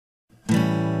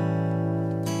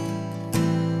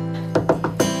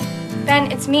Ben,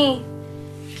 it's me.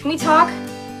 Can we talk?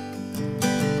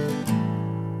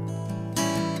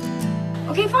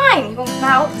 Okay, fine. You won't come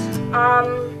out.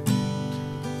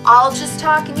 I'll just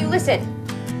talk and you listen.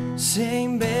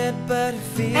 Ben,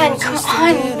 come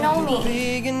on, you know me.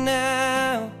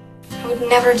 I would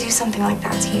never do something like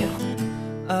that to you.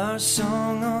 Our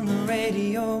song on the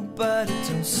radio, but it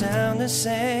don't sound the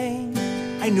same.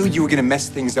 I knew you were gonna mess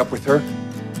things up with her.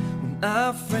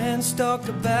 Our friends talk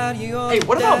about you. Hey,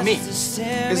 what about me?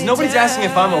 Because nobody's asking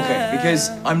if I'm okay, because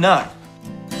I'm not.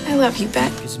 I love you,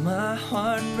 Ben. My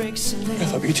heart breaks a little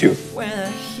I love you too. when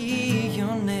I hear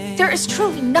your name. There is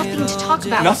truly nothing to talk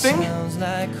about. Nothing?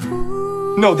 Like,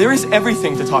 No, there is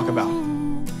everything to talk about.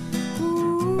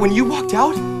 When you walked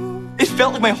out, it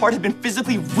felt like my heart had been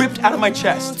physically ripped out of my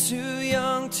chest. too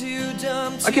young, too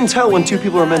dumb, I can tell when two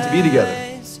people are meant to be together,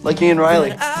 like me and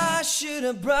Riley. I should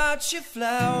have brought you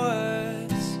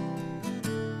flowers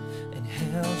and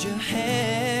held your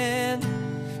hand.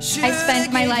 I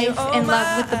spent my life in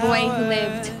love with the boy who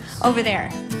lived over there,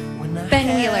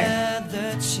 Ben Wheeler.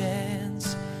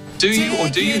 Do you or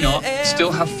do you not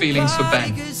still have feelings for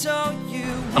Ben?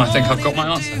 And I think I've got my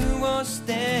answer.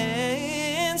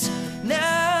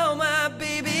 Now my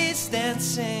baby's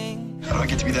dancing. How do I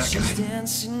get to be that She's guy?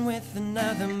 dancing with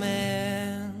another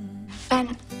man.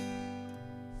 Ben,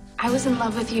 I was in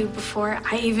love with you before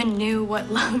I even knew what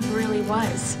love really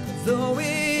was. Though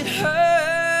it hurts,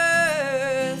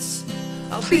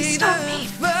 I'll Please be stop the me.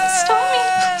 first Stop me.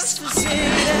 Please to stop say me.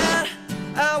 that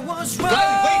I was wrong.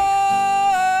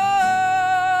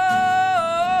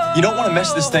 You don't want to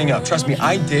mess this thing up. Trust me,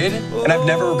 I did, and I've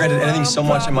never regretted anything so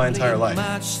much in my entire life.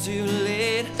 But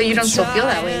you don't still feel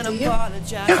that way, do you?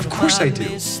 Yeah, of course I do.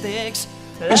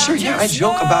 And sure, yeah, I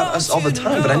joke about us all the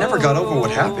time, but I never got over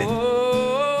what happened.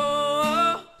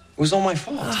 It was all my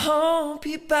fault. I hope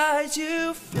he buys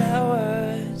you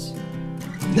flowers.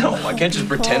 No, I can't just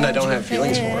pretend I don't have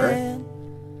feelings for her.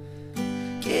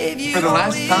 For the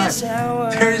last time,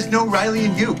 there is no Riley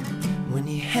in you. When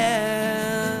he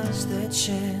has the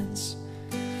chance,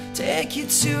 take you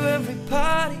to every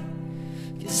party,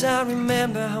 'cause I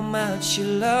remember how much you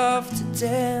love to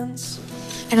dance.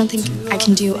 I don't think I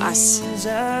can do us.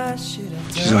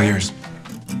 She's all yours.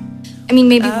 I mean,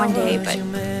 maybe one day, but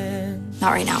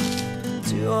not right now.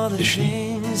 Is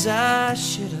she? Well,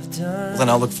 then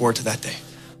I'll look forward to that day.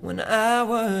 When I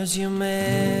was your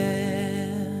man.